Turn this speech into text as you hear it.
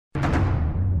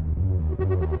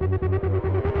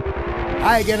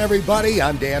Hi again, everybody.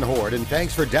 I'm Dan Horde, and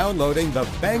thanks for downloading the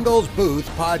Bengals Booth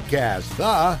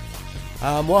podcast.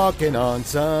 I'm walking on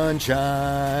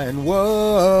sunshine,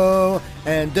 whoa,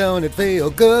 and don't it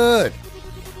feel good?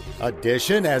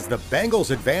 Edition as the Bengals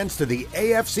advance to the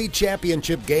AFC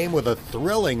Championship game with a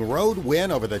thrilling road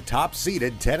win over the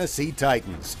top-seeded Tennessee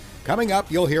Titans. Coming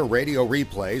up, you'll hear radio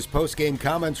replays, post-game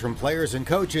comments from players and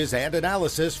coaches, and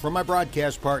analysis from my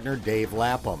broadcast partner, Dave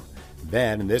Lapham.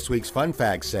 Then, in this week's Fun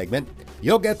Facts segment,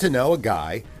 you'll get to know a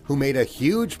guy who made a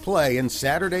huge play in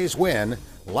Saturday's win,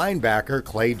 linebacker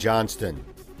Clay Johnston.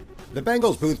 The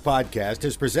Bengals Booth podcast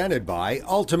is presented by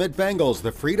Ultimate Bengals,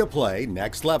 the free-to-play,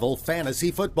 next-level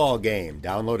fantasy football game.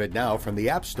 Downloaded now from the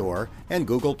App Store and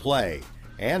Google Play.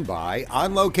 And by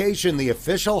On Location, the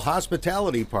official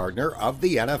hospitality partner of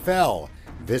the NFL.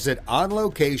 Visit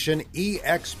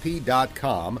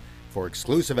onlocationexp.com for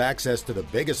exclusive access to the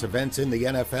biggest events in the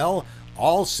NFL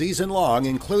all season long,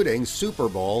 including Super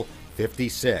Bowl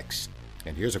 56.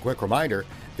 And here's a quick reminder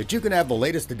that you can have the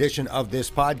latest edition of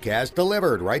this podcast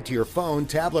delivered right to your phone,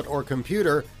 tablet, or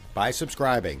computer by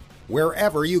subscribing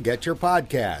wherever you get your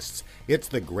podcasts. It's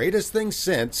the greatest thing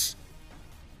since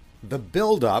the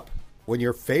build-up when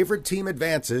your favorite team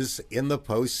advances in the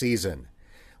postseason.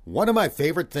 One of my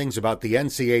favorite things about the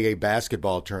NCAA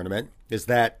basketball tournament is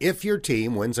that if your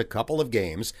team wins a couple of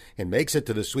games and makes it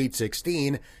to the Sweet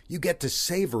 16, you get to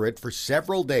savor it for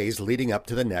several days leading up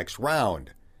to the next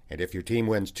round. And if your team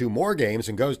wins 2 more games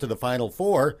and goes to the Final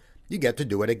Four, you get to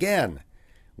do it again.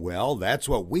 Well, that's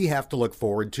what we have to look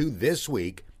forward to this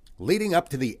week, leading up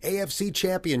to the AFC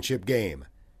Championship game.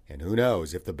 And who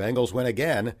knows, if the Bengals win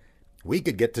again, we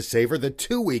could get to savor the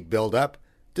 2-week build-up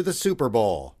to the Super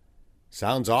Bowl.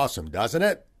 Sounds awesome, doesn't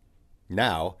it?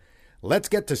 Now, let's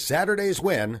get to Saturday's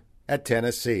win at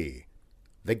Tennessee.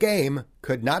 The game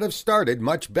could not have started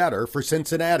much better for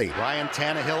Cincinnati. Ryan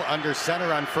Tannehill under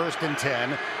center on 1st and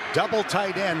 10. Double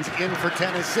tight ends in for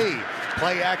Tennessee.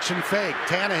 Play action fake.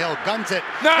 Tannehill guns it.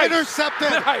 Nice.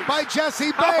 Intercepted by Jesse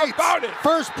Bates. How about it?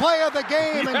 First play of the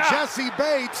game, Yeah. and Jesse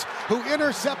Bates, who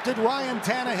intercepted Ryan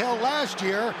Tannehill last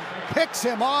year, picks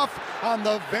him off on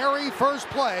the very first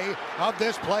play of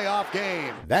this playoff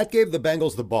game. That gave the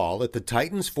Bengals the ball at the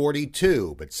Titans'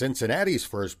 42, but Cincinnati's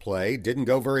first play didn't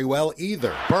go very well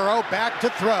either. Burrow back to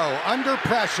throw, under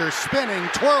pressure, spinning,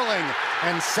 twirling,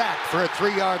 and sacked for a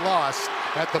 3-yard loss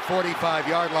at the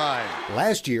 45-yard line.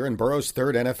 Last year in Burrow's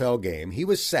 3rd NFL game, he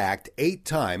was sacked 8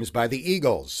 times by the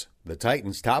Eagles. The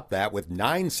Titans topped that with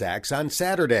 9 sacks on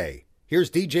Saturday.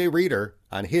 Here's DJ Reader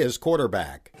on his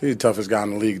quarterback. He's the toughest guy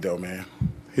in the league, though, man.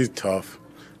 He's tough.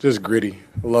 Just gritty.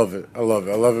 I love it. I love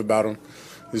it about him.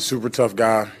 He's a super tough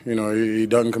guy. You know, he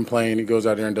doesn't complain. He goes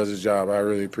out there and does his job. I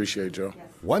really appreciate Joe.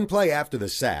 One play after the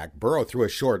sack, Burrow threw a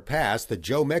short pass that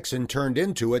Joe Mixon turned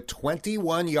into a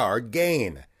 21-yard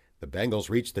gain. The Bengals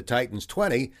reached the Titans'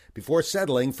 20 before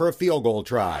settling for a field goal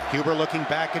try. Huber looking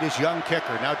back at his young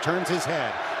kicker, now turns his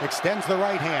head, extends the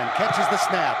right hand, catches the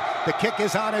snap. The kick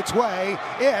is on its way.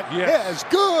 It is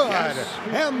good. Yes.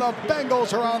 And the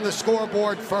Bengals are on the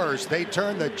scoreboard first. They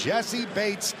turn the Jesse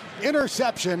Bates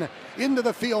interception into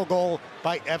the field goal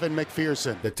by Evan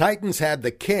McPherson. The Titans had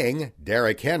the king,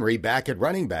 Derrick Henry, back at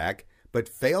running back, but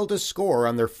failed to score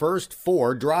on their first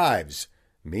 4 drives.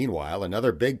 Meanwhile,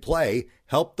 another big play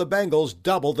helped the Bengals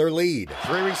double their lead.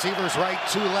 3 receivers right,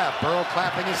 2 left. Burrow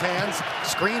clapping his hands.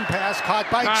 Screen pass caught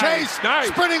by Chase.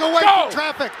 Sprinting away from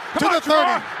traffic to the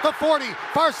 30, the 40,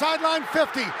 far sideline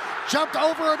 50. Jumped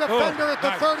over a defender at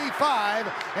the 35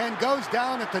 and goes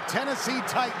down at the Tennessee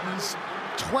Titans'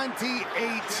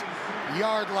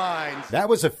 28-yard line. That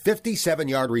was a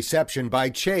 57-yard reception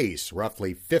by Chase,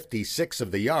 roughly 56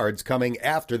 of the yards coming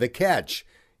after the catch.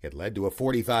 It led to a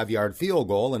 45-yard field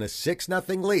goal and a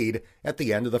 6-0 lead at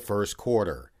the end of the first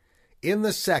quarter. In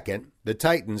the second, the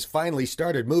Titans finally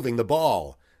started moving the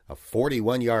ball. A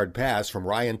 41-yard pass from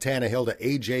Ryan Tannehill to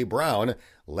A.J. Brown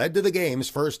led to the game's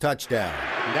first touchdown.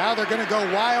 Now they're going to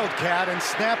go Wildcat and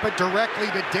snap it directly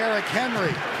to Derrick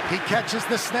Henry. He catches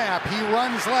the snap. He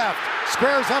runs left,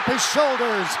 squares up his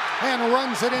shoulders, and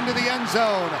runs it into the end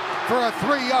zone for a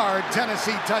 3-yard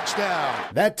Tennessee touchdown.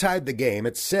 That tied the game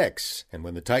at 6, and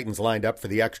when the Titans lined up for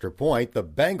the extra point, the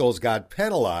Bengals got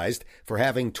penalized for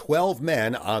having 12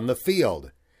 men on the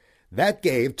field. That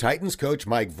gave Titans coach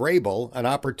Mike Vrabel an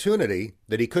opportunity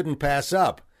that he couldn't pass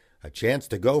up, a chance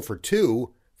to go for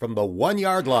 2 from the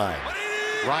 1-yard line.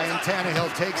 Ryan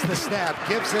Tannehill takes the snap,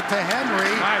 gives it to Henry,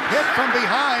 hit from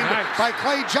behind by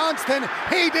Clay Johnston.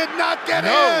 He did not get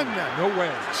in. No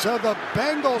way. So the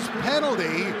Bengals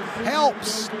penalty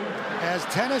helps as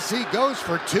Tennessee goes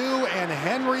for two and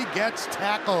Henry gets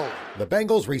tackled. The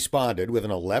Bengals responded with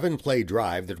an 11-play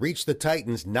drive that reached the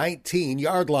Titans'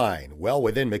 19-yard line, well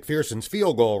within McPherson's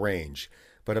field goal range.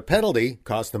 But a penalty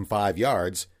cost them 5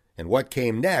 yards, and what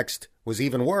came next was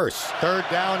even worse. Third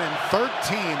down and 13.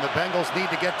 The Bengals need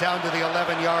to get down to the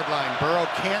 11-yard line. Burrow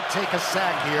can't take a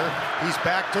sack here. He's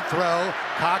back to throw,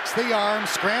 cocks the arm,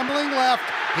 scrambling left.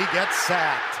 He gets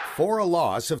sacked. For a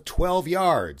loss of 12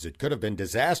 yards. It could have been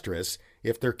disastrous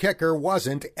if their kicker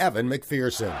wasn't Evan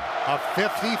McPherson. A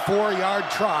 54-yard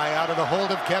try out of the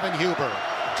hold of Kevin Huber,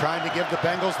 trying to give the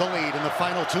Bengals the lead in the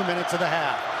final 2 minutes of the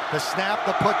half. The snap,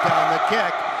 the put down, the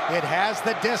kick. It has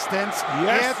the distance.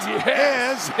 It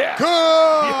is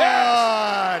good.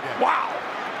 Yes. Wow.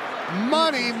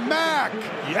 Money Mac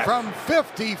from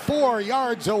 54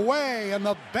 yards away, and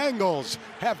the Bengals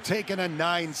have taken a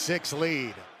 9-6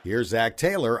 lead. Here's Zach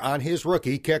Taylor on his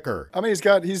rookie kicker. I mean,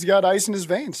 he's got ice in his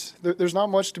veins. There's not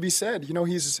much to be said. You know,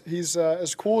 he's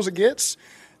as cool as it gets.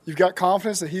 You've got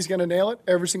confidence that he's going to nail it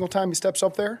every single time he steps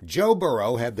up there. Joe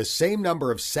Burrow had the same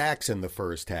number of sacks in the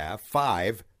first half,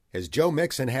 5, as Joe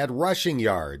Mixon had rushing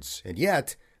yards, and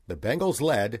yet the Bengals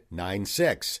led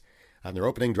 9-6. On their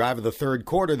opening drive of the third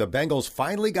quarter, the Bengals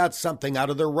finally got something out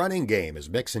of their running game as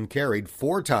Mixon carried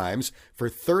 4 times for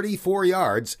 34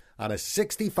 yards on a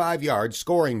 65-yard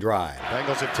scoring drive. The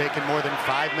Bengals have taken more than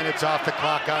 5 minutes off the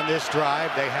clock on this drive.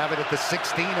 They have it at the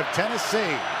 16 of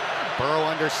Tennessee. Burrow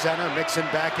under center, Mixon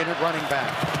back in at running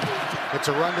back. It's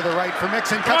a run to the right for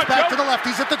Mixon, cuts back to the left.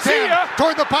 He's at the 10,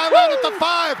 toward the pylon at the 5,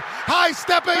 high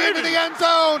stepping into the end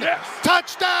zone.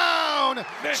 Touchdown,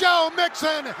 Joe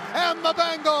Mixon and the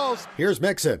Bengals. Here's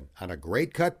Mixon on a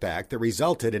great cutback that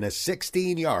resulted in a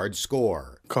 16-yard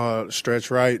score. Called stretch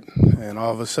right, and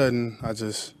all of a sudden, I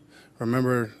just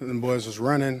remember the boys was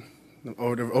running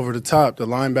over the top. The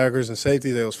linebackers and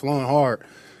safety, they was flowing hard.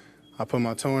 I put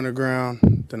my toe in the ground.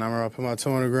 Then I remember I put my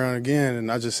toe in the ground again, and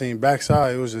I just seen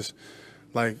backside. It was just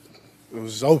like it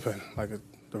was open, like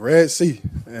the Red Sea.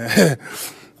 And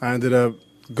I ended up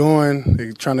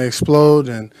going, trying to explode,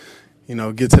 and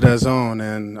get to that zone.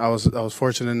 And I was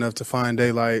fortunate enough to find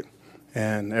daylight,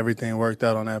 and everything worked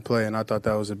out on that play. And I thought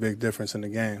that was a big difference in the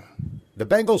game. The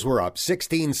Bengals were up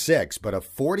 16-6, but a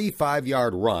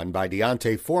 45-yard run by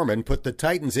D'Onta Foreman put the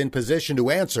Titans in position to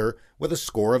answer with a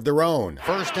score of their own.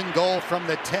 First and goal from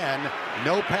the 10.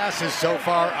 No passes so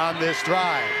far on this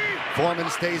drive. Foreman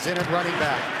stays in at running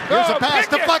back. Here's a pass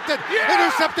deflected,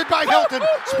 intercepted by Hilton,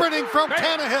 sprinting from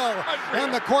Tannehill,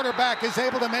 and the quarterback is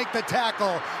able to make the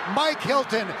tackle. Mike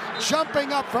Hilton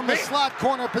jumping up from the slot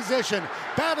corner position,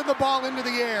 batted the ball into the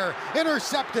air,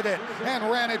 intercepted it, and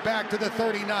ran it back to the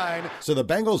 39. So the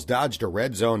Bengals dodged a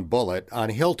red zone bullet on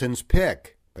Hilton's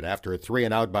pick. But after a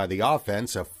 3-and-out by the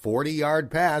offense, a 40-yard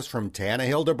pass from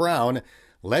Tannehill to Brown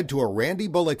led to a Randy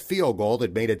Bullock field goal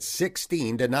that made it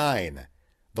 16-9.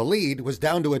 The lead was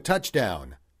down to a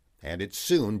touchdown, and it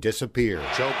soon disappeared.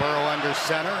 Joe Burrow under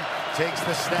center, takes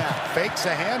the snap, fakes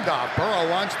a handoff. Burrow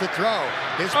wants to throw.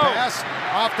 His pass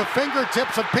off the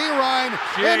fingertips of Pirine,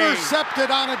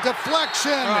 intercepted on a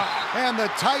deflection, and the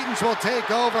Titans will take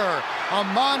over.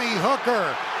 Amani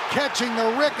Hooker catching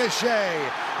the ricochet,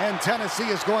 and Tennessee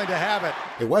is going to have it.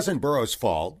 It wasn't Burrow's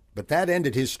fault, but that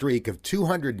ended his streak of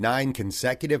 209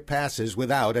 consecutive passes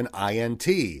without an INT.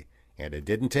 And it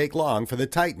didn't take long for the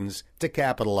Titans to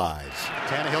capitalize.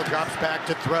 Tannehill drops back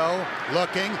to throw,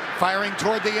 looking, firing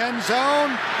toward the end zone.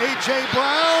 A.J.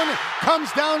 Brown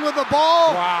comes down with the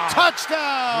ball.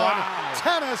 Touchdown,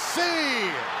 Tennessee.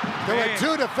 There were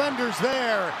 2 defenders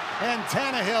there, and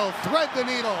Tannehill thread the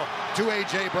needle to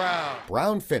A.J. Brown.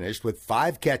 Brown finished with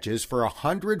 5 catches for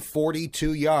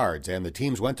 142 yards, and the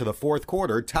teams went to the fourth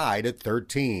quarter tied at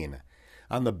 13.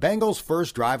 On the Bengals'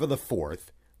 first drive of the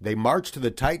fourth, they marched to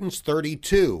the Titans'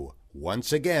 32,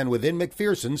 once again within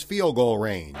McPherson's field goal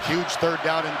range. Huge third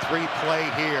down and 3 play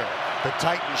here. The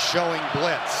Titans showing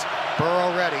blitz.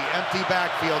 Burrow ready, empty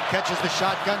backfield, catches the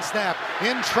shotgun snap,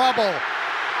 in trouble.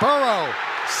 Burrow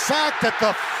sacked at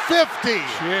the 50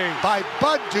 by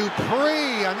Bud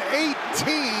Dupree, an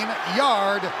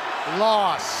 18-yard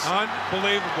loss.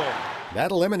 Unbelievable. That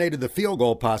eliminated the field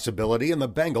goal possibility, and the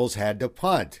Bengals had to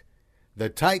punt. The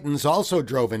Titans also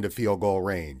drove into field goal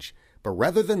range, but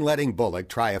rather than letting Bullock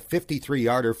try a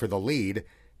 53-yarder for the lead,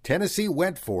 Tennessee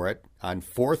went for it on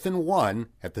 4th and 1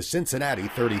 at the Cincinnati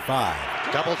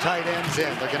 35. Double tight ends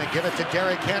in. They're going to give it to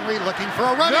Derrick Henry, looking for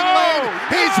a running lane.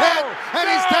 He's hit, and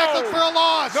he's tackled for a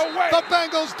loss. The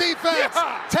Bengals defense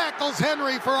tackles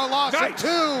Henry for a loss of 2,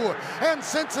 and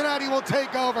Cincinnati will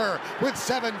take over with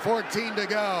 7:14 to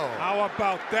go. How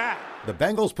about that? The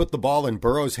Bengals put the ball in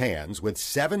Burrow's hands with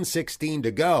 7:16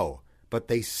 to go, but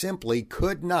they simply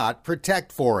could not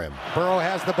protect for him. Burrow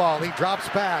has the ball. He drops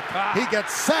back. He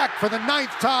gets sacked for the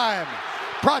 9th time.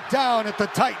 Brought down at the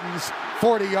Titans'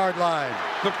 40-yard line.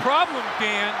 The problem,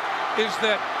 Dan, is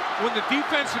that when the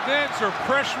defensive ends are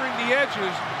pressuring the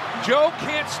edges, Joe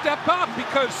can't step up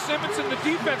because Simmons and the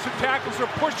defensive tackles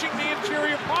are pushing the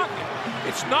interior pocket.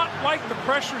 It's not like the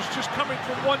pressure is just coming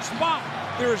from one spot.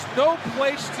 There is no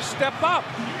place to step up,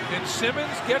 and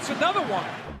Simmons gets another one.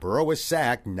 Burrow was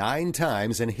sacked 9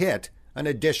 times and hit an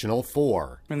additional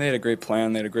 4. I mean, they had a great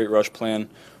plan. They had a great rush plan.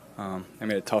 They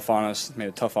made it tough on us, made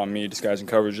it tough on me, disguising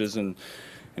coverages and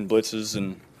blitzes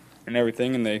and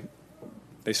everything, and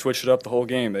they switched it up the whole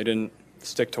game. They didn't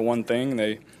stick to one thing.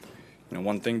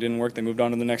 One thing didn't work, they moved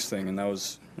on to the next thing, and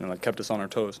that kept us on our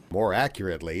toes. More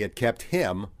accurately, it kept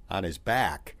him on his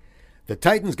back. The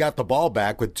Titans got the ball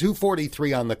back with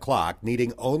 2:43 on the clock,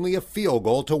 needing only a field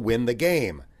goal to win the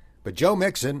game. But Joe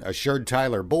Mixon assured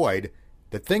Tyler Boyd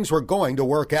that things were going to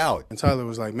work out. And Tyler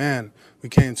was like, man, we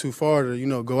came too far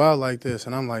to, go out like this.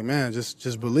 And I'm like, man,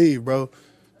 just believe, bro.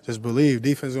 Just believe.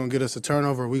 Defense is going to get us a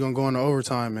turnover. We're going to go into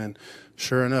overtime. And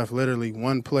sure enough, literally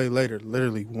one play later,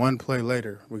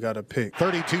 we got a pick.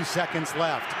 32 seconds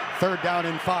left. 3rd down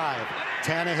and 5.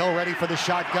 Tannehill ready for the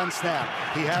shotgun snap.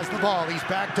 He has the ball. He's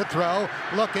back to throw.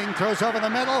 Looking, throws over the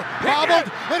middle.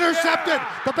 Bobbled, intercepted.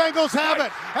 The Bengals have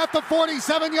it at the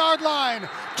 47-yard line.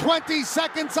 20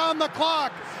 seconds on the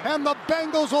clock, and the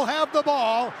Bengals will have the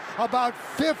ball about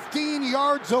 15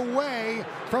 yards away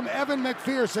from Evan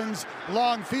McPherson's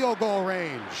long field goal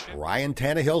range. Ryan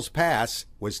Tannehill's pass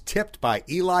was tipped by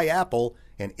Eli Apple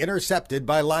and intercepted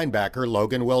by linebacker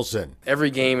Logan Wilson. Every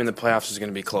game in the playoffs is going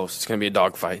to be close. It's going to be a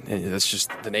dogfight. That's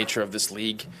just the nature of this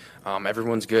league.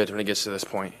 Everyone's good when it gets to this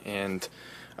point, and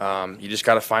you just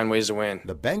got to find ways to win.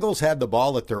 The Bengals had the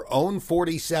ball at their own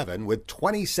 47 with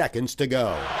 20 seconds to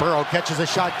go. Burrow catches a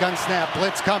shotgun snap.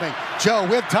 Blitz coming. Joe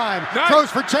with time.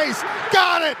 Throws for Chase.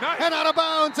 Got it! And out of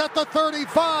bounds at the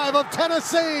 35 of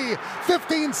Tennessee.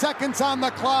 15 seconds on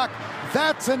the clock.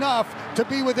 That's enough to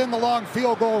be within the long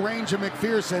field goal range of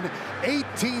McPherson.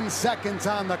 18 seconds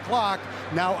on the clock.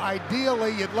 Now,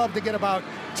 ideally, you'd love to get about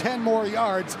 10 more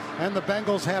yards, and the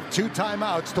Bengals have 2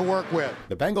 timeouts to work with.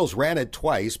 The Bengals ran it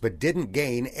twice, but didn't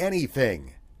gain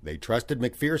anything. They trusted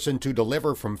McPherson to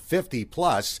deliver from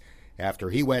 50-plus after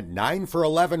he went 9 for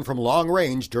 11 from long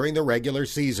range during the regular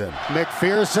season.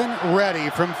 McPherson ready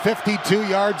from 52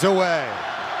 yards away.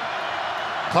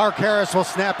 Clark Harris will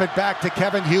snap it back to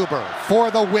Kevin Huber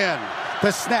for the win.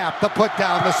 The snap, the put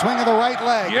down, the swing of the right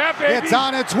leg. Yeah, baby. It's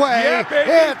on its way. Yeah, baby.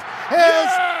 It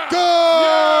is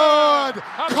good.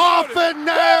 Yeah. Coffin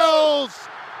nails.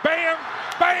 Bam,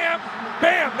 bam,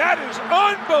 bam. That is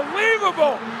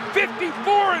unbelievable.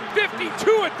 54 and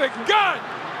 52 at the gun.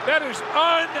 That is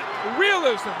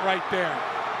unrealism right there.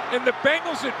 And the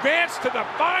Bengals advance to the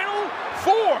Final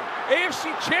Four.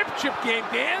 AFC Championship game,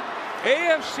 Dan.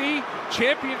 AFC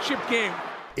Championship game.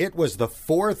 It was the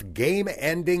 4th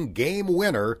game-ending game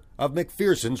winner of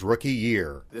McPherson's rookie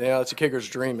year. It's a kicker's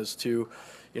dream is to,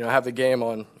 have the game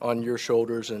on your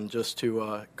shoulders and just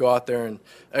to go out there and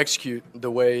execute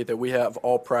the way that we have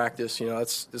all practice.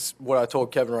 That's what I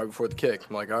told Kevin right before the kick.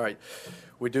 I'm like, all right,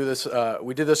 we did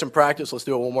this in practice. Let's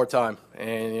do it one more time.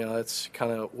 And that's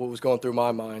kind of what was going through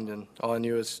my mind. And all I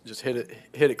knew is just hit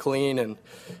it clean, and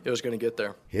it was going to get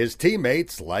there. His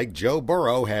teammates, like Joe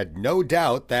Burrow, had no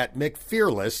doubt that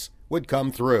McPherless would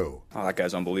come through. Oh, that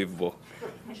guy's unbelievable.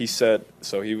 He said,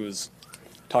 so he was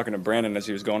talking to Brandon as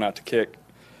he was going out to kick.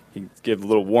 He gave a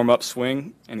little warm-up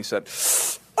swing, and he said,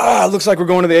 it looks like we're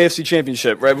going to the AFC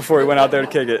Championship, right before he went out there to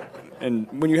kick it. And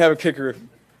when you have a kicker,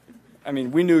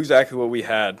 we knew exactly what we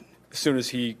had as soon as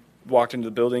he walked into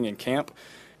the building in camp,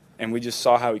 and we just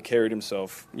saw how he carried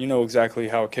himself. You know exactly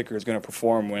how a kicker is going to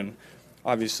perform when,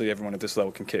 obviously, everyone at this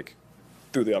level can kick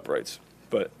through the uprights.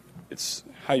 But it's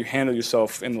how you handle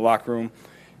yourself in the locker room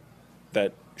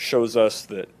that shows us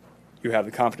that you have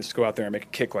the confidence to go out there and make a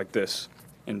kick like this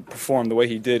and perform the way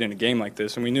he did in a game like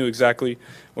this. And we knew exactly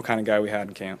what kind of guy we had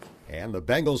in camp. And the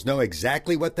Bengals know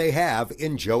exactly what they have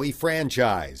in Joey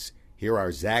Franchise. Here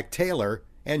are Zach Taylor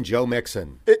and Joe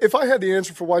Mixon. If I had the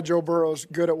answer for why Joe Burrow's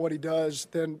good at what he does,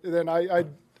 then I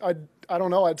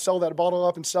don't know. I'd sell that bottle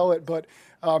up and sell it. But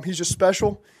he's just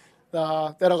special.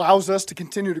 That allows us to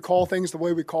continue to call things the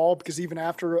way we call, because even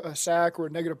after a sack or a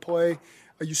negative play,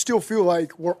 you still feel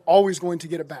like we're always going to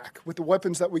get it back. With the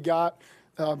weapons that we got,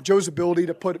 Joe's ability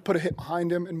to put a hit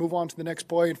behind him and move on to the next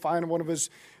play and find one of his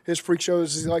freak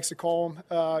shows, as he likes to call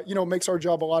them, makes our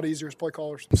job a lot easier as play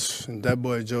callers. And that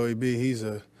boy Joey B, he's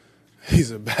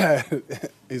a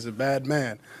bad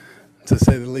man, to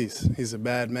say the least. He's a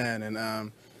bad man,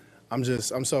 and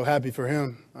I'm so happy for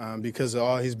him because of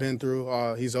all he's been through,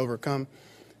 all he's overcome.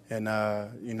 And,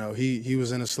 he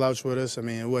was in a slouch with us. I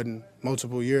mean, it wasn't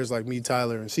multiple years like me,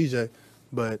 Tyler, and CJ,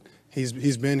 but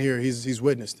he's been here. He's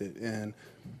witnessed it. And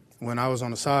when I was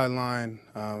on the sideline,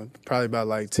 probably about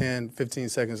like 10, 15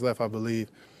 seconds left, I believe,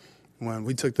 when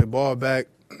we took the ball back,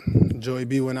 Joey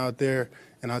B went out there,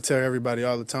 and I tell everybody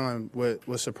all the time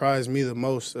what surprised me the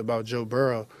most about Joe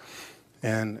Burrow,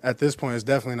 and at this point it's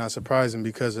definitely not surprising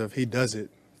because of he does it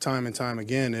time and time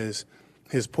again, is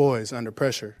his poise under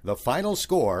pressure. The final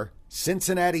score,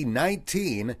 Cincinnati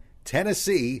 19,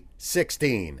 Tennessee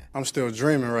 16. I'm still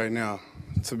dreaming right now,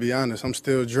 to be honest. I'm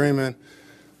still dreaming.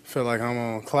 I feel like I'm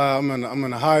on a cloud. I'm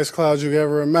in the highest cloud you could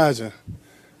ever imagine.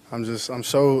 I'm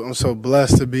so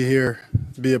blessed to be here,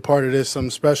 to be a part of this,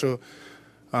 something special.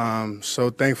 So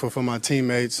thankful for my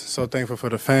teammates, so thankful for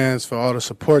the fans, for all the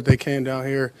support they came down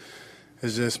here.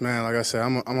 It's just, man, like I said,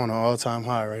 I'm on an all-time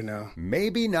high right now.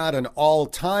 Maybe not an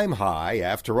all-time high.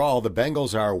 After all, the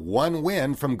Bengals are one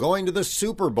win from going to the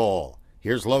Super Bowl.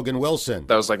 Here's Logan Wilson.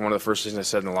 That was like one of the first things I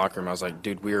said in the locker room. I was like,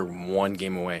 dude, we're one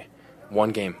game away. One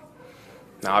game.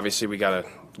 Now, obviously, we got a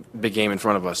big game in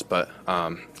front of us, but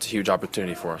it's a huge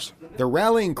opportunity for us. The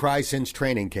rallying cry since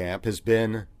training camp has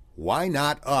been, why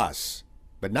not us?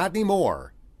 But not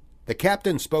anymore. The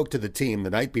captain spoke to the team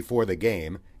the night before the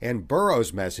game, and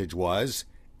Burrow's message was,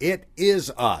 it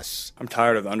is us. I'm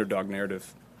tired of the underdog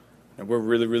narrative. And we're a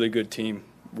really, really good team.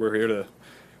 We're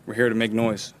here to make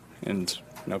noise. And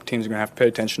teams are going to have to pay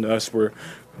attention to us. We're,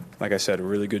 like I said, a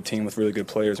really good team with really good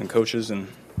players and coaches, and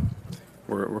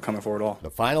we're coming for it all.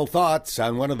 The final thoughts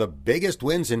on one of the biggest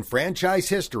wins in franchise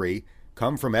history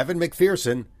come from Evan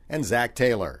McPherson and Zach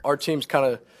Taylor. Our team's kind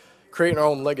of creating our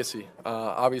own legacy,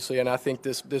 obviously, and I think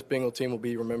this Bengal team will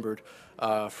be remembered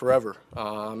forever.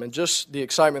 And just the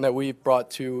excitement that we brought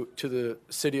to the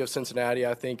city of Cincinnati,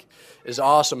 I think, is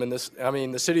awesome. And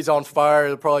the city's on fire.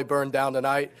 It'll probably burn down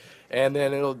tonight, and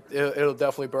then it'll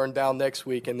definitely burn down next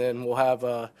week, and then we'll have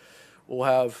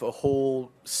a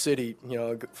whole city,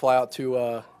 fly out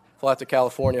to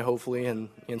California, hopefully, and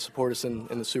support us in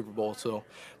the Super Bowl. So,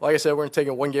 like I said, we're going to take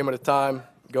it one game at a time,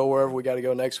 go wherever we got to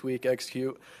go next week,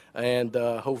 execute, and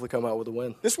hopefully come out with a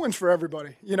win. This win's for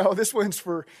everybody. This win's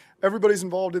for everybody's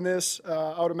involved in this.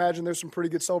 I would imagine there's some pretty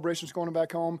good celebrations going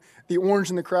back home. The orange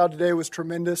in the crowd today was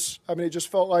tremendous. I mean, it just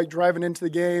felt like driving into the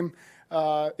game.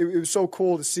 It was so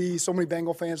cool to see so many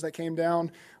Bengal fans that came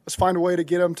down. Let's find a way to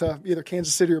get them to either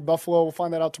Kansas City or Buffalo. We'll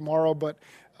find that out tomorrow. But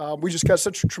we just got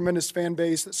such a tremendous fan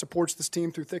base that supports this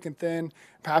team through thick and thin.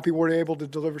 I'm happy we're able to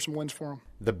deliver some wins for them.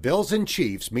 The Bills and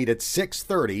Chiefs meet at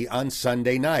 6:30 on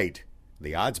Sunday night.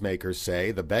 The odds makers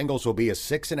say the Bengals will be a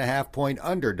 6.5-point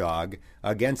underdog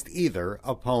against either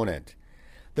opponent.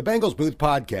 The Bengals Booth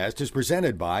Podcast is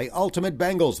presented by Ultimate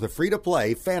Bengals, the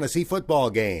free-to-play fantasy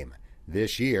football game.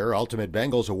 This year, Ultimate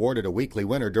Bengals awarded a weekly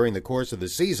winner during the course of the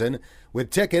season with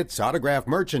tickets, autographed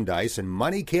merchandise, and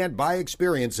money-can't-buy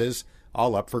experiences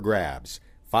all up for grabs.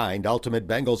 Find Ultimate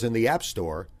Bengals in the App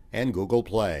Store and Google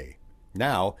Play.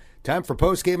 Now, time for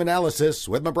post-game analysis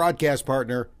with my broadcast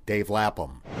partner, Dave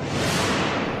Lapham.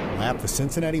 Lap, the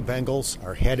Cincinnati Bengals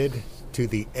are headed to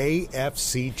the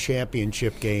AFC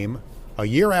Championship game a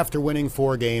year after winning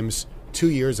 4 games,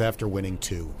 2 years after winning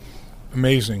 2.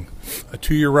 Amazing. A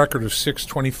 2-year record of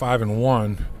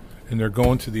 6-25-1, and they're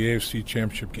going to the AFC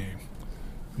Championship game.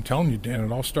 I'm telling you, Dan,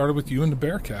 it all started with you and the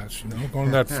Bearcats,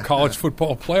 going to that college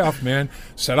football playoff, man.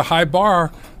 Set a high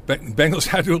bar. Bengals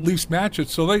had to at least match it,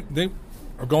 so they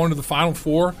are going to the Final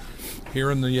Four here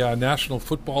in the National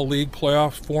Football League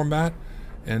playoff format,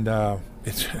 and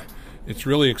it's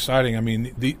really exciting. I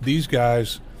mean, these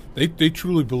guys, they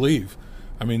truly believe.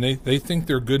 I mean, they think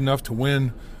they're good enough to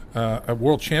win a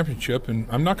world championship, and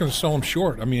I'm not going to sell them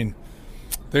short. I mean,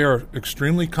 they are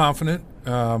extremely confident,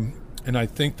 and I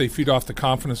think they feed off the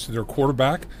confidence of their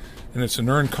quarterback, and it's an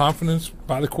earned confidence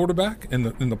by the quarterback, and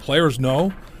the players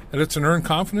know that it's an earned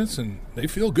confidence, and they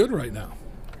feel good right now.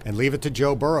 And leave it to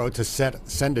Joe Burrow to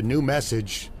send a new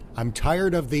message. I'm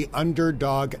tired of the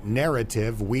underdog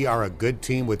narrative. We are a good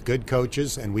team with good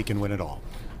coaches, and we can win it all.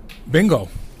 Bingo.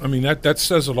 I mean, that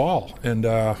says it all, and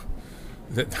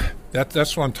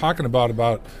that's what I'm talking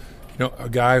about a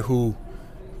guy who,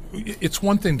 it's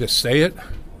one thing to say it,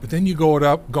 but then you go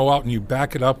out and you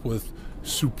back it up with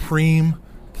supreme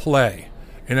play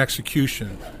and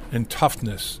execution and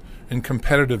toughness and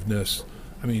competitiveness.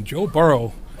 I mean, Joe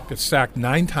Burrow gets sacked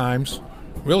 9 times,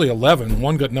 really 11.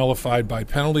 One got nullified by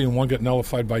penalty and one got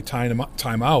nullified by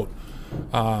timeout,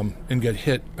 and get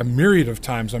hit a myriad of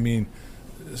times. I mean,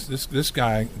 this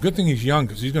guy, good thing he's young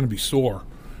because he's going to be sore.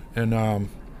 And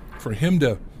for him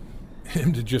to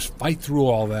him to just fight through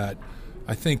all that.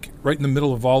 I think right in the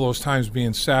middle of all those times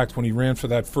being sacked, when he ran for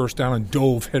that first down and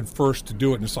dove head first to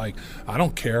do it, and it's like, I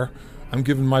don't care. I'm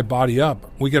giving my body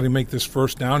up. We got to make this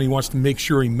first down. He wants to make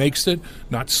sure he makes it,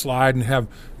 not slide and have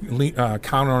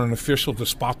count on an official to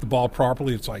spot the ball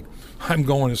properly. It's like, I'm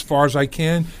going as far as I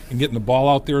can and getting the ball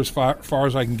out there as far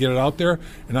as I can get it out there,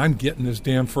 and I'm getting this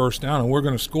damn first down, and we're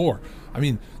going to score. I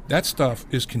mean, that stuff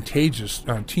is contagious.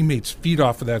 Teammates feed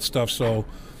off of that stuff. So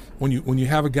when you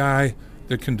have a guy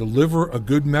that can deliver a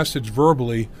good message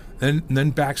verbally and then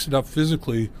backs it up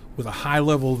physically with a high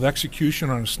level of execution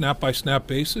on a snap-by-snap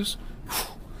basis,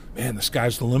 man, the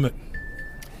sky's the limit.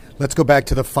 Let's go back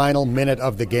to the final minute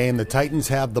of the game. The Titans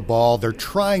have the ball. They're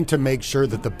trying to make sure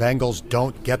that the Bengals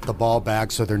don't get the ball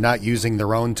back, so they're not using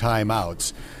their own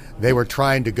timeouts. They were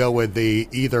trying to go with the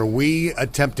either we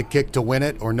attempt to kick to win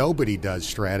it or nobody does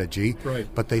strategy. Right.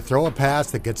 But they throw a pass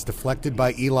that gets deflected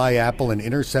by Eli Apple and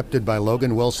intercepted by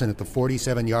Logan Wilson at the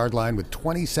 47-yard line with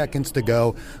 20 seconds to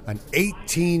go. An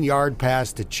 18-yard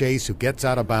pass to Chase, who gets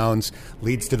out of bounds,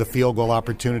 leads to the field goal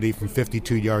opportunity from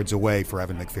 52 yards away for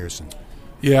Evan McPherson.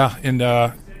 Yeah,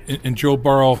 and Joe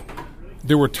Burrow,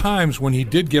 there were times when he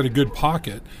did get a good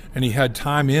pocket and he had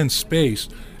time and space.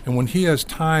 And when he has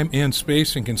time and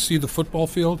space and can see the football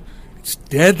field, it's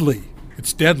deadly.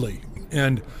 It's deadly.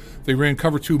 And they ran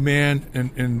cover 2 man,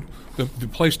 and the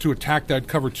place to attack that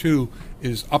cover 2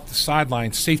 is up the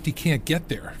sideline. Safety can't get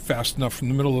there fast enough from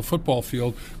the middle of the football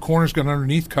field. Corners got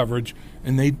underneath coverage,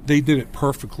 and they did it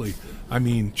perfectly. I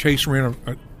mean, Chase ran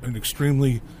an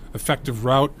extremely effective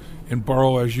route, and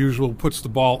Burrow, as usual, puts the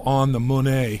ball on the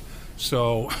money.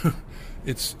 So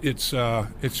it's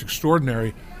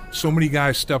extraordinary. So many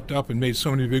guys stepped up and made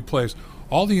so many big plays.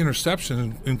 All the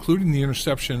interceptions, including the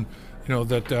interception,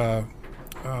 that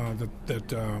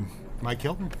Mike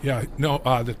Hilton? Yeah, no,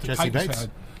 that the Jesse Titans Bates?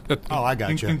 had. I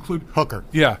got you. Hooker.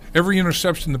 Yeah, every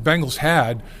interception the Bengals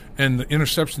had and the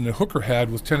interception that Hooker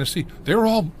had with Tennessee, they were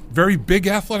all very big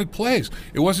athletic plays.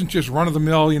 It wasn't just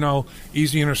run-of-the-mill,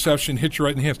 easy interception, hit you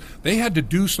right in the hands. They had to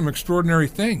do some extraordinary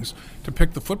things to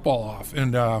pick the football off,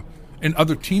 and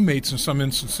other teammates in some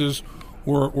instances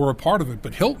were a part of it.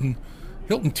 But Hilton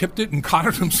tipped it and caught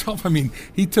it himself. I mean,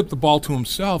 he tipped the ball to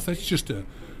himself. That's just an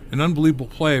unbelievable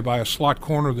play by a slot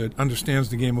corner that understands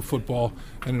the game of football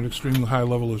at an extremely high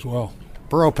level as well.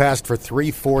 Burrow passed for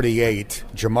 348.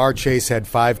 Jamar Chase had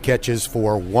 5 catches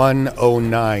for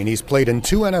 109. He's played in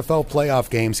 2 NFL playoff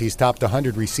games. He's topped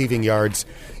 100 receiving yards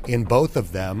in both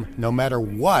of them. No matter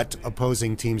what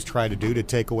opposing teams try to do to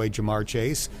take away Jamar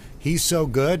Chase, he's so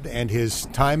good, and his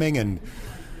timing and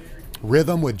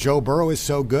rhythm with Joe Burrow is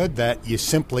so good that you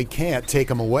simply can't take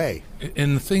him away.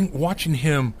 And the thing, watching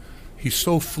him, he's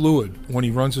so fluid when he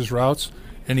runs his routes,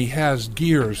 and he has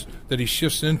gears that he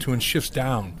shifts into and shifts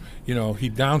down. He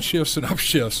downshifts and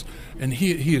upshifts, and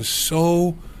he is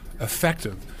so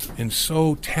effective and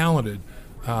so talented.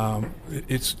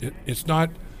 It's not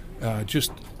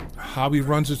just how he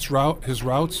runs his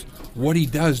routes, what he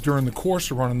does during the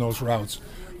course of running those routes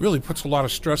really puts a lot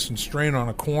of stress and strain on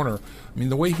a corner. I mean,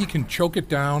 the way he can choke it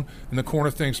down, and the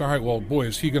corner thinks, all right, well, boy,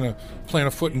 is he going to plant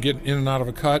a foot and get in and out of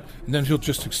a cut, and then he'll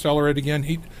just accelerate again.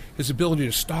 His ability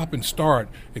to stop and start,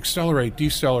 accelerate,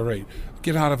 decelerate,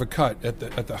 get out of a cut at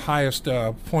the highest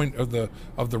point of the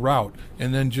route,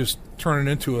 and then just turn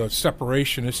it into a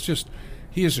separation. It's just,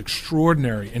 he is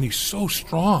extraordinary, and he's so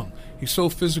strong. He's so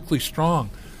physically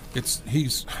strong.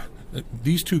 These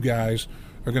two guys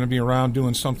are going to be around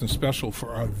doing something special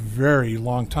for a very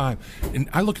long time. And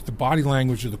I look at the body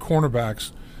language of the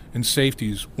cornerbacks and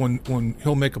safeties when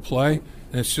he'll make a play,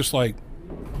 and it's just like,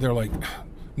 they're like,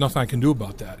 nothing I can do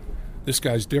about that. This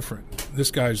guy's different.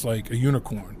 This guy's like a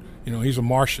unicorn. He's a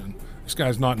Martian. This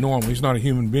guy's not normal. He's not a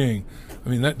human being. I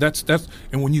mean, that's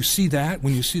and when you see that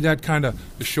kind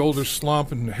of the shoulders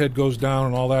slump and the head goes down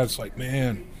and all that, it's like,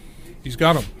 man, he's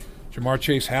got him. Jamar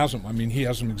Chase has him. I mean, he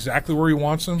has him exactly where he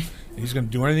wants him, and he's going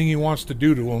to do anything he wants to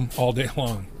do to him all day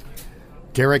long.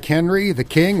 Derrick Henry, the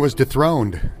king, was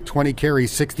dethroned. 20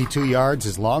 carries, 62 yards.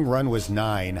 His long run was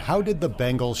 9. How did the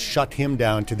Bengals shut him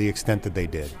down to the extent that they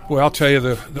did? Well, I'll tell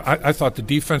you, I thought the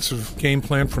defensive game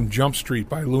plan from Jump Street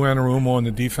by Lou Anarumo and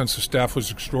the defensive staff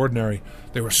was extraordinary.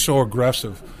 They were so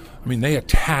aggressive. I mean, they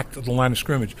attacked the line of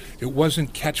scrimmage. It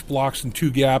wasn't catch blocks and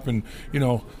 2-gap, and,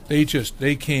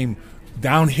 they came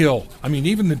downhill. I mean,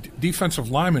 even the defensive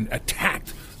linemen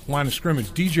attacked line of scrimmage.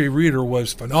 DJ Reader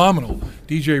was phenomenal.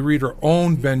 DJ Reader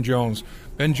owned Ben Jones.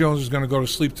 Ben Jones is going to go to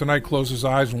sleep tonight, close his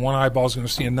eyes, and one eyeball is going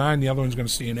to see a 9, the other one's going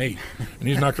to see an 8, and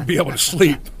he's not going to be able to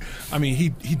sleep. I mean, he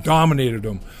dominated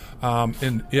them,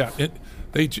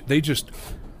 they just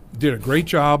did a great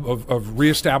job of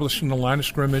reestablishing the line of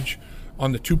scrimmage.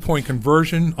 on the 2-point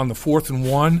conversion on the 4th and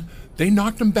 1, they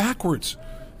knocked them backwards.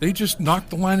 They just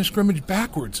knocked the line of scrimmage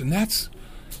backwards, and that's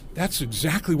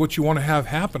exactly what you want to have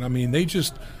happen. I mean, they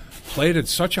just played at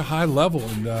such a high level,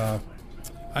 and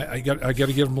I got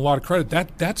to give them a lot of credit.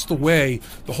 That's the way.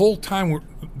 The whole time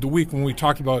the week when we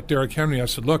talked about Derrick Henry, I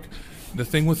said, look, the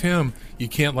thing with him, you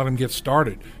can't let him get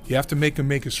started. You have to make him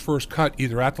make his first cut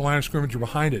either at the line of scrimmage or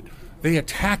behind it. They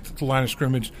attacked the line of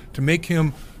scrimmage to make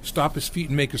him stop his feet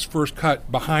and make his first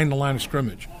cut behind the line of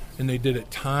scrimmage. And they did it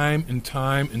time and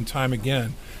time and time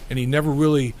again. And he never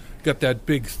really got that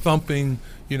big thumping,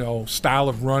 style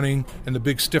of running and the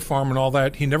big stiff arm and all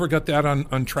that. He never got that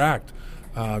untracked.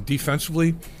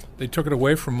 Defensively, they took it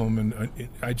away from him. And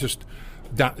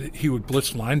he would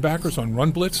blitz linebackers on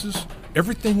run blitzes.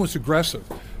 Everything was aggressive.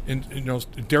 And,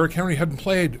 Derrick Henry hadn't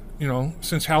played,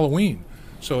 since Halloween.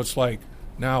 So it's like,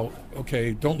 now,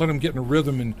 okay, don't let them get in a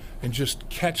rhythm and just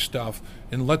catch stuff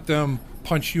and let them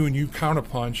punch you and you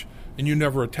counterpunch and you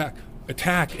never attack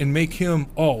and make him,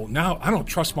 now I don't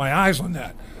trust my eyes on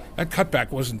that. That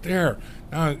cutback wasn't there.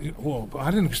 I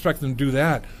didn't expect them to do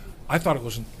that. I thought it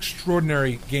was an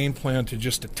extraordinary game plan to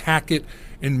just attack it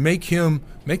and make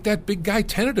that big guy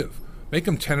tentative. Make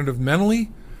him tentative mentally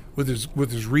with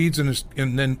his reads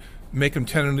and then make him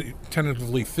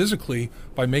tentatively physically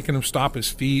by making him stop his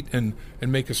feet and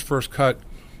make his first cut,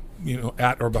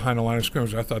 at or behind the line of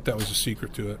scrimmage. I thought that was the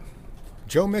secret to it.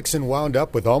 Joe Mixon wound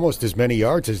up with almost as many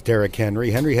yards as Derrick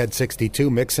Henry. Henry had 62,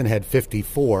 Mixon had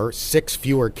 54, 6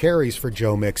 fewer carries for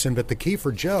Joe Mixon. But the key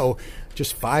for Joe,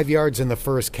 just 5 yards in the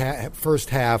first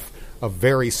half, a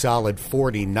very solid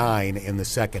 49 in the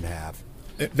second half.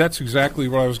 That's exactly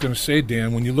what I was going to say,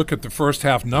 Dan. When you look at the first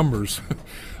half numbers,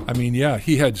 I mean,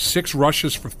 he had 6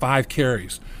 rushes for 5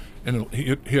 carries. And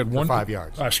he had one. 5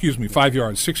 yards. 5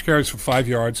 yards. 6 carries for 5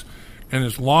 yards, and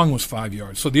his long was 5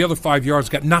 yards. So the other 5 yards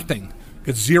got nothing.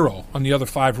 Got 0 on the other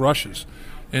 5 rushes.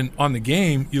 And on the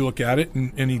game, you look at it,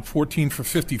 and he 14 for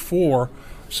 54.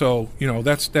 So,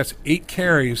 that's 8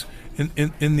 carries in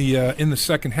the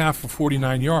second half for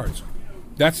 49 yards.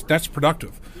 That's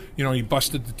productive. He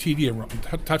busted the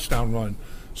TD touchdown run.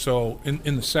 So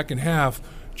in the second half,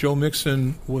 Joe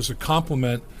Mixon was a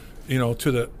complement,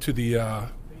 to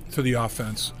the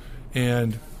offense.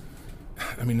 And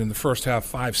I mean, in the first half,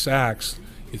 5 sacks.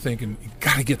 You're thinking you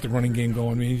got to get the running game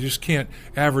going. I mean, you just can't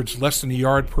average less than a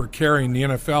yard per carry in the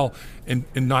NFL and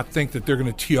not think that they're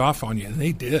going to tee off on you. And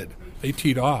they did. They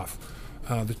teed off.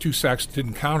 The 2 sacks that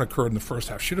didn't count occurred in the first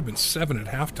half. Should have been 7 at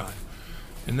halftime.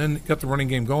 And then got the running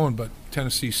game going, but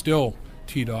Tennessee still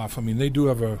teed off. I mean, they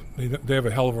have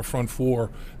a hell of a front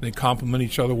four. They complement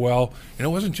each other well. And it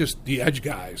wasn't just the edge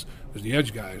guys. It was the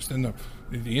edge guys. Then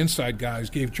the inside guys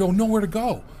gave Joe nowhere to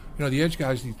go. The edge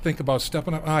guys, you think about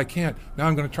stepping up. I can't. Now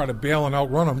I'm going to try to bail and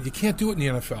outrun them. You can't do it in the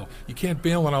NFL. You can't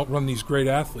bail and outrun these great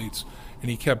athletes.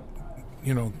 And he kept,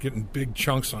 getting big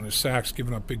chunks on his sacks,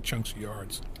 giving up big chunks of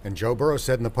yards. And Joe Burrow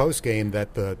said in the postgame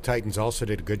that the Titans also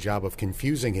did a good job of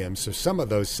confusing him. So some of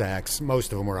those sacks,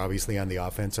 most of them were obviously on the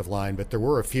offensive line, but there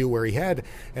were a few where he had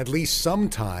at least some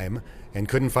time and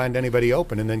couldn't find anybody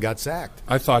open and then got sacked.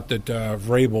 I thought that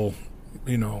Vrabel,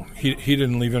 he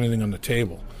didn't leave anything on the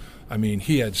table. I mean,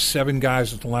 he had 7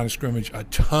 guys at the line of scrimmage, a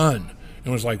ton,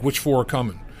 and was like, which 4 are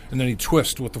coming? And then he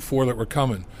twisted with the 4 that were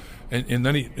coming. And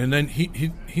then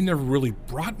he never really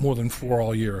brought more than 4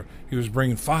 all year. He was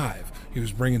bringing 5. He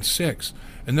was bringing 6.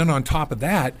 And then on top of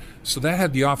that, so that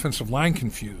had the offensive line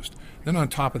confused. Then on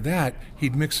top of that,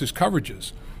 he'd mix his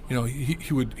coverages.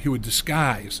 He would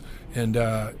disguise and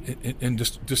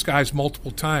disguise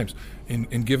multiple times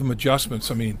and give him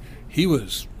adjustments. I mean, he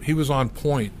was on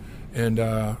point. And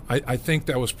I think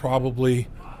that was probably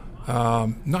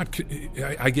not.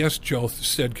 I guess Joe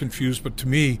said confused, but to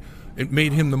me, it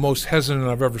made him the most hesitant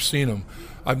I've ever seen him.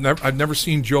 I've never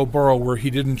seen Joe Burrow where he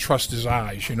didn't trust his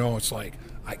eyes. It's like,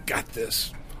 I got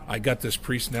this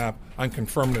pre-snap. I'm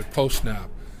confirming it post-snap.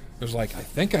 It was like, I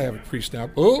think I have it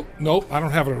pre-snap. Oh, nope, I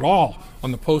don't have it at all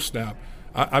on the post-snap.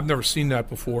 I've never seen that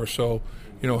before. So,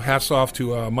 hats off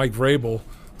to Mike Vrabel.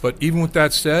 But even with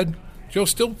that said, Joe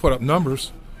still put up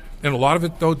numbers. And a lot of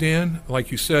it, though, Dan,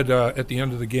 like you said at the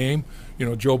end of the game,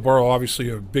 Joe Burrow obviously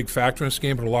a big factor in this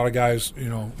game, but a lot of guys,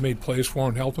 made plays for him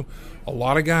and helped him. A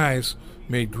lot of guys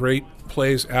made great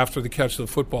plays after the catch of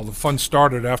the football. The fun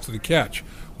started after the catch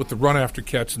with the run after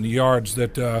catch and the yards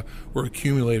that were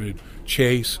accumulated.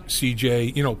 Chase,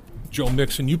 CJ, Joe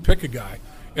Mixon, you pick a guy.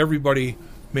 Everybody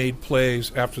made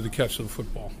plays after the catch of the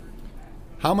football.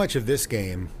 How much of this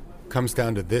game comes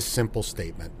down to this simple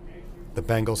statement? The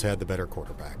Bengals had the better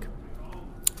quarterback.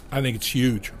 I think it's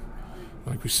huge.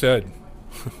 Like we said,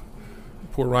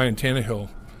 poor Ryan Tannehill.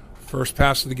 First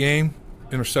pass of the game,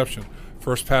 interception.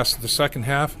 First pass of the second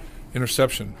half,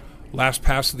 interception. Last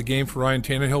pass of the game for Ryan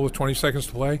Tannehill with 20 seconds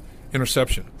to play,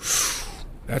 interception.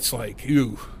 That's like,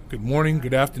 you. Good morning,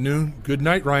 good afternoon, good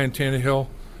night, Ryan Tannehill.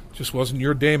 Just wasn't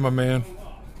your day, my man.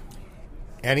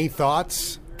 Any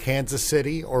thoughts, Kansas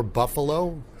City or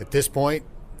Buffalo? At this point,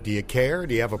 do you care?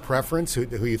 Do you have a preference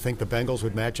who you think the Bengals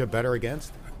would match up better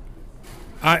against?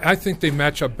 I think they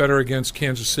match up better against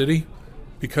Kansas City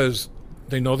because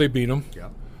they know they beat them. Yeah.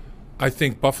 I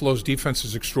think Buffalo's defense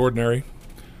is extraordinary.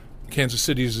 Kansas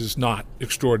City's is not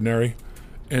extraordinary.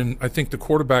 And I think the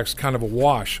quarterback's kind of a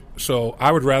wash. So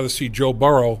I would rather see Joe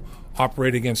Burrow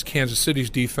operate against Kansas City's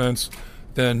defense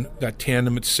than that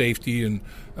tandem at safety and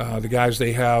the guys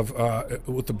they have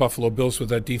with the Buffalo Bills with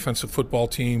that defensive football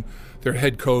team. Their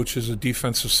head coach is a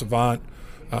defensive savant.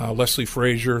 Leslie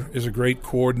Frazier is a great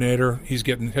coordinator. He's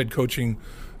getting head coaching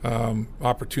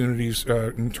opportunities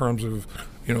in terms of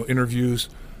interviews.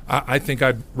 I think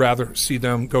I'd rather see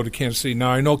them go to Kansas City.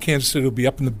 Now, I know Kansas City will be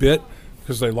up in the bit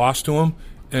because they lost to them,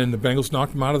 and the Bengals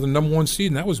knocked them out of the number 1 seed,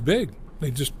 and that was big.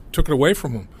 They just took it away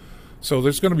from them. So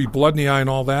there's going to be blood in the eye and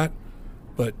all that,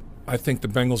 but I think the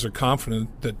Bengals are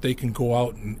confident that they can go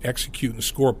out and execute and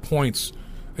score points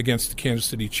against the Kansas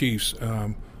City Chiefs.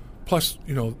 Plus,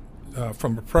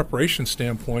 from a preparation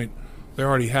standpoint, they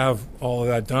already have all of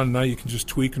that done. Now you can just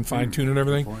tweak and fine-tune and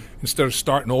everything instead of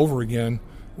starting over again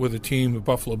with a team. The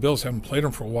Buffalo Bills haven't played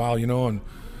them for a while,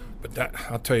 but that,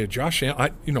 I'll tell you, Josh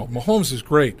Allen, Mahomes is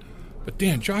great, but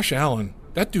Josh Allen,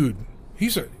 that dude, he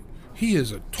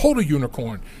is a total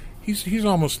unicorn. He's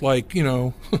almost like,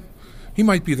 he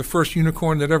might be the first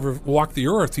unicorn that ever walked the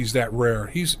earth. He's that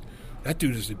rare. That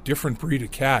dude is a different breed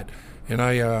of cat. And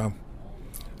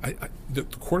the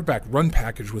quarterback run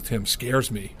package with him scares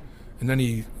me. And then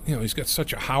he's got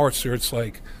such a howitzer. It's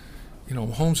like,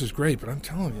 Mahomes is great, but I'm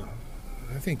telling you,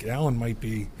 I think Allen might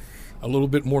be a little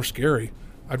bit more scary.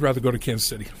 I'd rather go to Kansas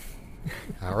City.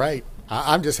 All right.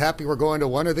 I'm just happy we're going to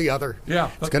one or the other. Yeah.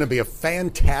 It's going to be a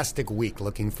fantastic week.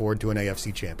 Looking forward to an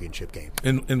AFC Championship game.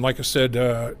 And like I said,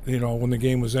 when the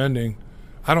game was ending,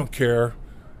 I don't care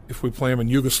if we play them in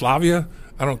Yugoslavia.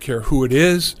 I don't care who it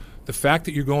is. The fact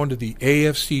that you're going to the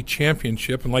AFC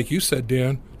Championship, and like you said,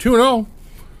 Dan, 2-0.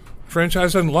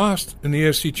 Franchise hasn't lost in the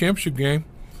AFC Championship game.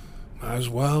 Might as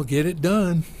well get it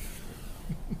done.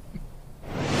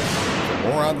 For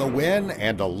more on the win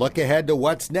and a look ahead to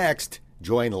what's next,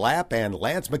 join Lapp and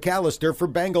Lance McAllister for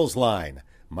Bengals Line,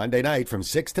 Monday night from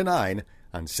 6 to 9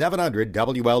 on 700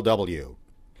 WLW.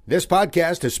 This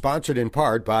podcast is sponsored in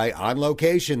part by On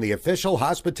Location, the official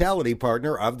hospitality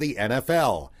partner of the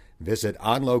NFL. Visit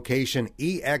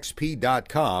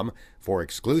OnLocationEXP.com for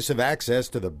exclusive access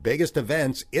to the biggest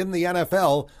events in the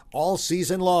NFL all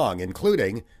season long,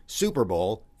 including Super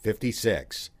Bowl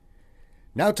 56.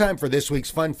 Now time for this week's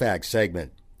Fun Facts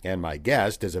segment. And my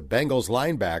guest is a Bengals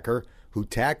linebacker who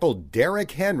tackled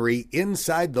Derrick Henry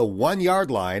inside the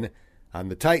 1-yard line on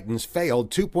the Titans'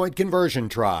 failed 2-point conversion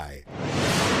try.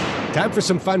 Time for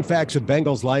some fun facts with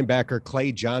Bengals linebacker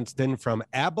Clay Johnston from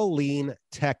Abilene,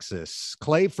 Texas.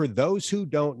 Clay, for those who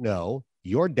don't know,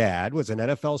 your dad was an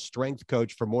NFL strength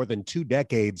coach for more than 2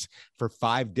 decades for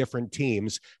 5 different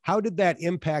teams. How did that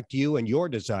impact you and your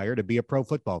desire to be a pro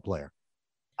football player?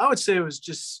 I would say it was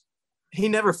just, he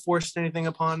never forced anything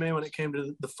upon me when it came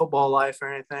to the football life or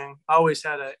anything. I always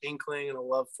had an inkling and a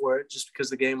love for it just because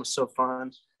the game was so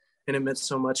fun and it meant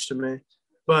so much to me.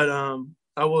 But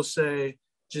I will say,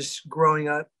 just growing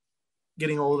up,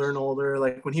 getting older and older,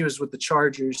 like when he was with the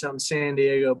Chargers out in San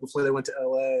Diego before they went to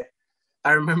LA,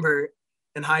 I remember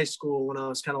in high school when I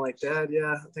was kind of like, Dad,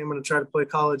 yeah, I think I'm going to try to play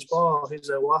college ball. He's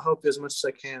like, well, I'll help you as much as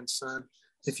I can, son,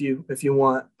 if you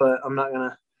want, but I'm not going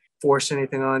to force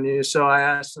anything on you. So I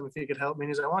asked him if he could help me. And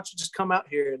he's like, why don't you just come out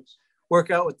here and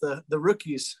work out with the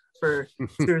rookies for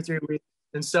 2 or 3 weeks.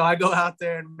 And so I go out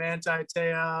there and Manti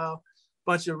Te'o,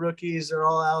 bunch of rookies are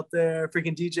all out there.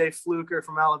 Freaking DJ Fluker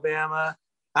from Alabama.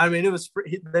 I mean,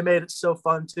 they made it so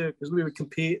fun too, because we would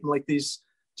compete in like these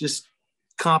just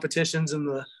competitions in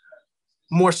the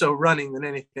more so running than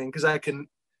anything, because I can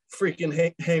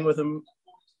freaking hang with them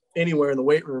anywhere in the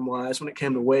weight room wise when it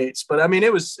came to weights. But I mean,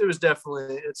 it's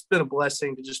been a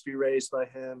blessing to just be raised by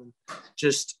him and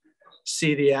just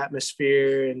see the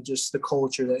atmosphere and just the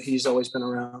culture that he's always been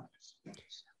around.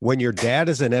 When your dad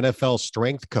is an NFL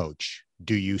strength coach,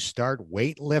 do you start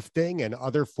weightlifting and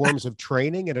other forms of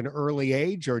training at an early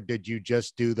age, or did you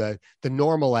just do the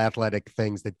normal athletic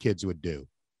things that kids would do?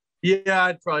 Yeah,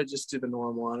 I'd probably just do the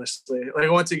normal, honestly. Like,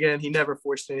 once again, he never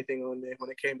forced anything on me when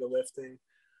it came to lifting.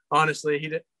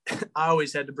 Honestly, I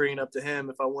always had to bring it up to him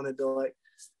if I wanted to, like,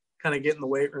 kind of get in the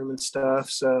weight room and stuff.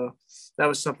 So that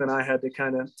was something I had to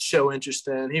kind of show interest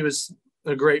in. He was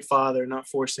a great father, not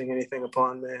forcing anything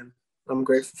upon me, and I'm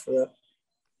grateful for that.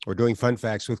 We're doing fun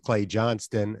facts with Clay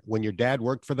Johnston. When your dad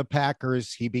worked for the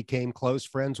Packers, he became close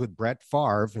friends with Brett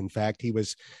Favre. In fact, he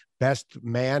was best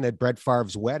man at Brett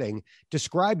Favre's wedding.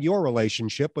 Describe your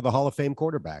relationship with a Hall of Fame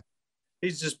quarterback.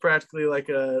 He's just practically like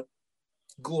a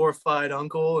glorified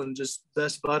uncle and just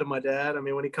best bud of my dad. I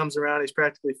mean, when he comes around, he's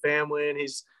practically family, and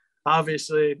he's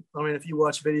obviously, I mean, if you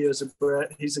watch videos of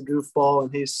Brett, he's a goofball,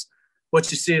 and he's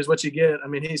what you see is what you get. I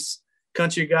mean, he's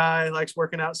country guy, likes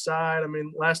working outside. I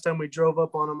mean, last time we drove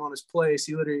up on him on his place,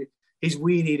 he's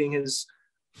weed eating his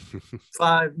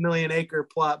 5 million acre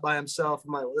plot by himself.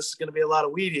 I'm like, well, this is going to be a lot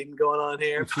of weed eating going on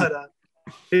here. But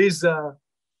he's a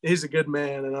good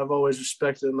man, and I've always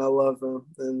respected him. I love him.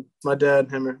 And my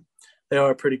dad and him they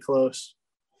are pretty close.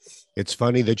 It's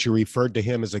funny that you referred to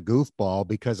him as a goofball,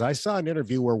 because I saw an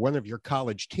interview where one of your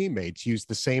college teammates used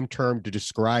the same term to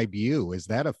describe you. Is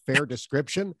that a fair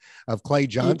description of Clay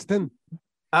Johnston?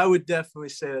 I would definitely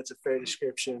say that's a fair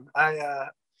description.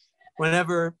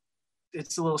 Whenever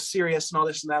it's a little serious and all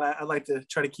this and that, I like to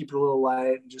try to keep it a little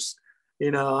light and just,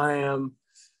 I'm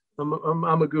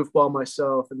a goofball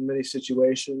myself in many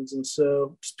situations. And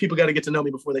so people got to get to know me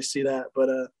before they see that. But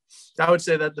I would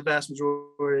say that the vast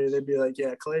majority, they'd be like,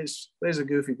 yeah, Clay's a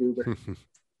goofy goober.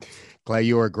 Clay,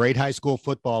 you were a great high school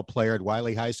football player at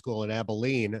Wiley High School in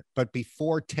Abilene, but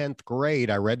before 10th grade,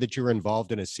 I read that you were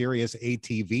involved in a serious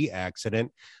ATV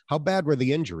accident. How bad were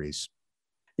the injuries?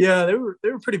 Yeah, they were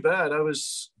pretty bad. I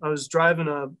was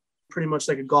driving pretty much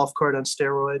like a golf cart on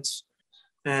steroids,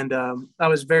 and I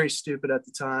was very stupid at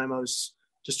the time. I was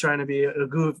just trying to be a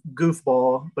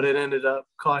goofball, but it ended up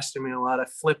costing me a lot. I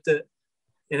flipped it,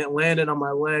 and it landed on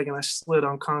my leg, and I slid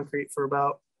on concrete for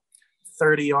about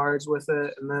 30 yards with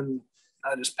it, and then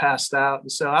I just passed out.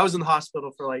 And so I was in the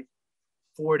hospital for like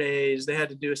 4 days. They had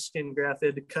to do a skin graft. They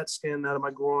had to cut skin out of my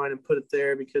groin and put it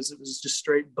there because it was just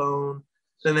straight bone.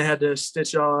 Then they had to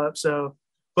stitch it all up. So,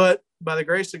 but by the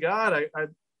grace of God, I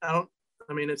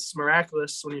mean, it's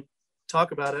miraculous when you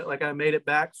talk about it. Like, I made it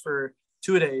back for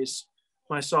 2 days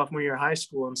my sophomore year of high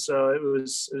school. And so it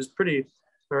was pretty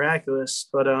miraculous,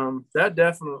 but that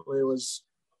definitely was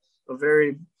a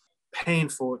very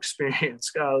painful experience.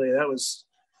 Golly,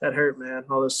 that hurt, man.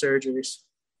 All those surgeries.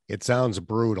 It sounds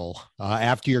brutal.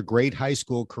 After your great high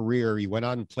school career, you went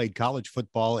on and played college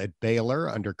football at Baylor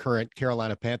under current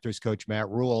Carolina Panthers coach Matt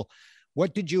Rhule.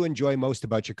 What did you enjoy most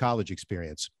about your college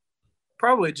experience?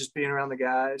 Probably just being around the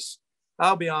guys.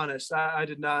 I'll be honest. I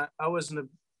wasn't a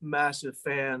massive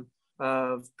fan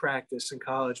of practice in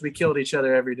college. We killed each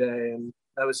other every day, and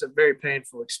that was a very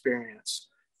painful experience.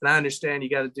 And I understand you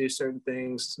got to do certain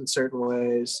things in certain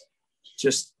ways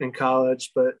just in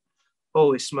college, but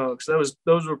holy smokes,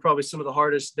 those were probably some of the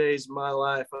hardest days of my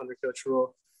life under Coach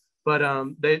Rhule. But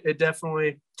it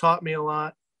definitely taught me a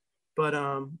lot. But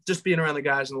just being around the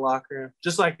guys in the locker room,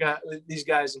 just like these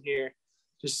guys in here,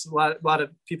 just a lot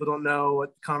of people don't know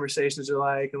what conversations are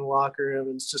like in the locker room.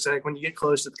 And it's just like when you get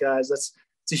close to the guys, it's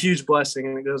a huge blessing,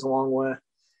 and it goes a long way.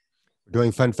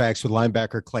 Doing fun facts with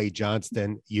linebacker Clay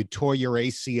Johnston. You tore your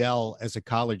ACL as a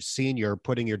college senior,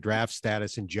 putting your draft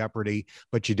status in jeopardy,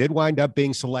 but you did wind up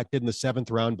being selected in the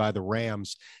 7th round by the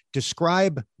Rams.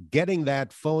 Describe getting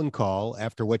that phone call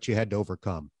after what you had to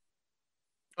overcome.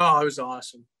 Oh, it was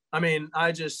awesome. I mean,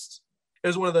 it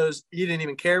was one of those, you didn't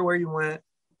even care where you went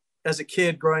as a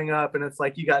kid growing up. And it's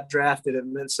like you got drafted, it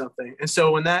meant something. And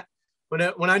so when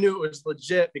I knew it was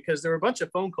legit, because there were a bunch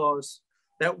of phone calls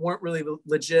that weren't really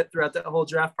legit throughout that whole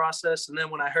draft process. And then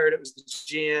when I heard it was the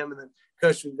GM and then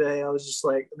Coach McVay, I was just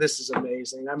like, this is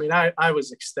amazing. I mean, I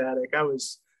was ecstatic. I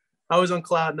was on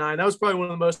cloud nine. That was probably one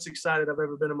of the most excited I've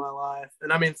ever been in my life.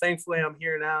 And I mean, thankfully I'm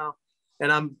here now,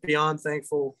 and I'm beyond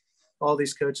thankful. All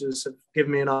these coaches have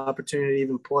given me an opportunity to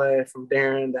even play, from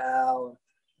Darren to Al.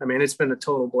 I mean, it's been a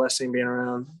total blessing being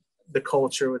around the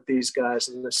culture with these guys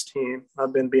and this team.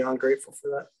 I've been beyond grateful for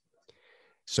that.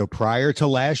 So prior to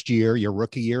last year, your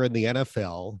rookie year in the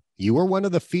NFL, you were one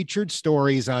of the featured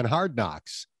stories on Hard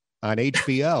Knocks on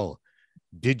HBO.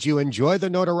 Did you enjoy the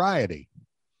notoriety?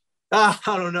 I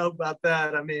don't know about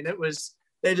that. I mean,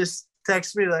 they just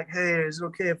texted me like, hey, is it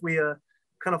okay if we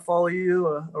kind of follow you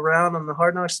around on the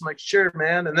Hard Knocks? I'm like, sure,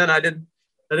 man. And then I didn't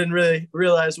really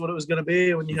realize what it was going to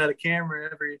be when you had a camera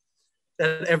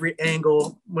at every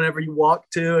angle whenever you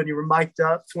walked to, and you were mic'd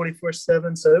up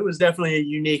 24/7. So it was definitely a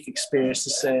unique experience to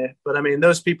say. But I mean,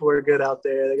 those people are good out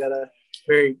there. They got a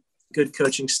very good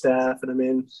coaching staff, and I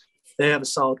mean, they have a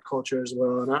solid culture as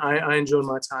well. And I enjoyed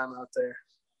my time out there.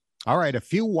 All right, a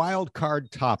few wild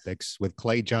card topics with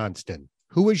Clay Johnston.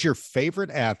 Who is your favorite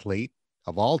athlete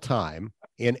of all time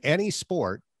in any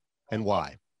sport and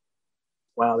why?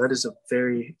 Wow, that is a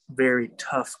very, very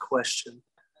tough question.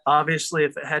 Obviously,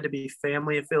 if it had to be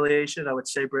family affiliation, I would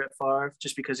say Brett Favre,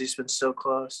 just because he's been so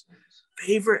close.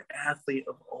 Favorite athlete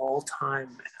of all time,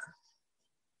 man.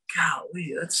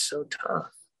 Golly, that's so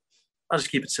tough. I'll just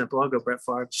keep it simple. I'll go Brett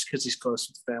Favre just because he's close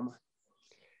with the family.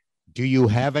 Do you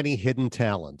have any hidden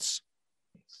talents?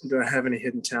 Do I have any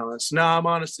hidden talents? No, I'm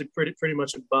honestly pretty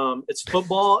much a bum. It's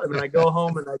football, and then I go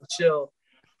home and I chill.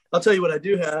 I'll tell you what I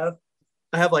do have.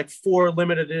 I have like 4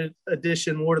 limited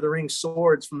edition Lord of the Rings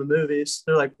swords from the movies.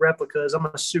 They're like replicas. I'm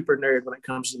a super nerd when it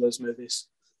comes to those movies.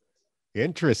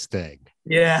 Interesting.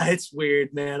 Yeah, it's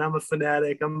weird, man. I'm a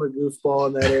fanatic. I'm a goofball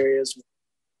in that area as well.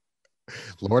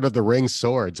 Lord of the Rings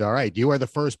swords. All right. You are the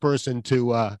first person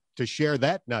to share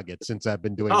that nugget since I've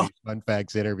been doing these Fun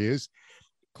Facts interviews.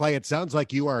 Clay, it sounds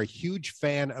like you are a huge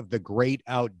fan of the great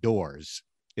outdoors.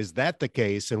 Is that the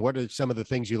case? And what are some of the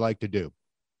things you like to do?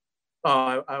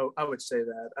 Oh, I would say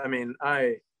that. I mean,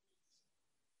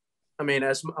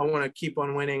 as I want to keep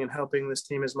on winning and helping this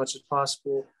team as much as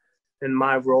possible in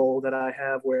my role that I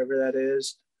have, wherever that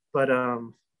is. But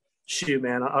shoot,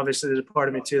 man, obviously there's a part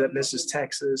of me too that misses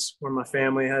Texas, where my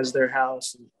family has their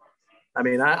house. And I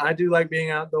mean, I do like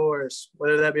being outdoors,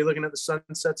 whether that be looking at the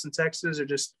sunsets in Texas or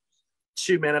just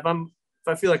shoot, man. If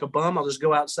I feel like a bum, I'll just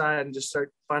go outside and just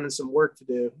start finding some work to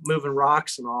do, moving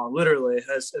rocks and all. Literally,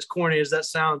 as corny as that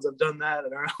sounds, I've done that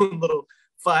in our own little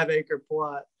 5-acre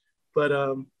plot. But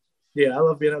yeah, I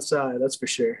love being outside. That's for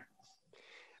sure.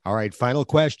 All right, final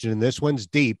question, and this one's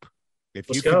deep. If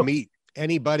you could meet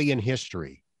anybody in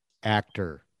history,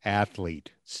 actor,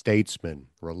 athlete, statesman,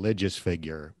 religious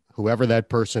figure, whoever that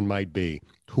person might be,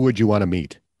 who would you want to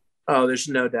meet? Oh, there's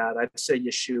no doubt. I'd say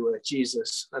Yeshua,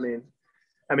 Jesus. I mean,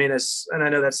 and I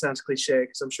know that sounds cliche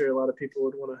because I'm sure a lot of people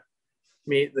would want to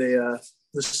meet the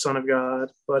Son of God.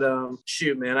 But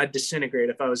shoot, man, I'd disintegrate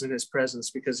if I was in his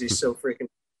presence because he's so freaking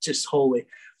just holy.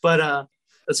 But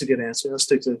that's a good answer. I'll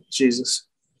stick to Jesus.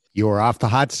 You are off the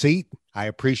hot seat. I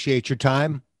appreciate your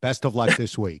time. Best of luck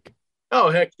this week. Oh,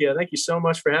 heck yeah. Thank you so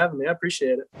much for having me. I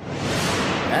appreciate it.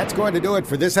 That's going to do it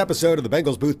for this episode of the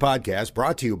Bengals Booth Podcast,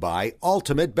 brought to you by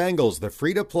Ultimate Bengals, the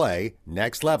free-to-play,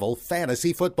 next-level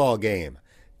fantasy football game.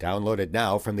 Download it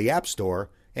now from the App Store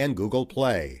and Google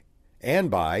Play. And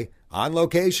by On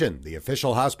Location, the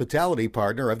official hospitality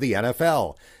partner of the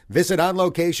NFL. Visit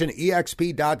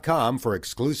OnLocationEXP.com for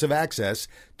exclusive access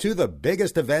to the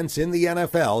biggest events in the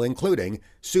NFL, including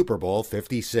Super Bowl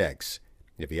 56.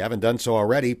 If you haven't done so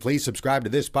already, please subscribe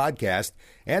to this podcast.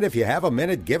 And if you have a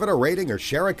minute, give it a rating or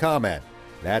share a comment.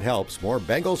 That helps more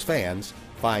Bengals fans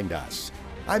find us.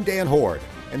 I'm Dan Hoard,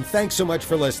 and thanks so much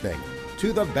for listening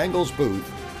to the Bengals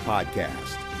Booth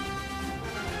Podcast.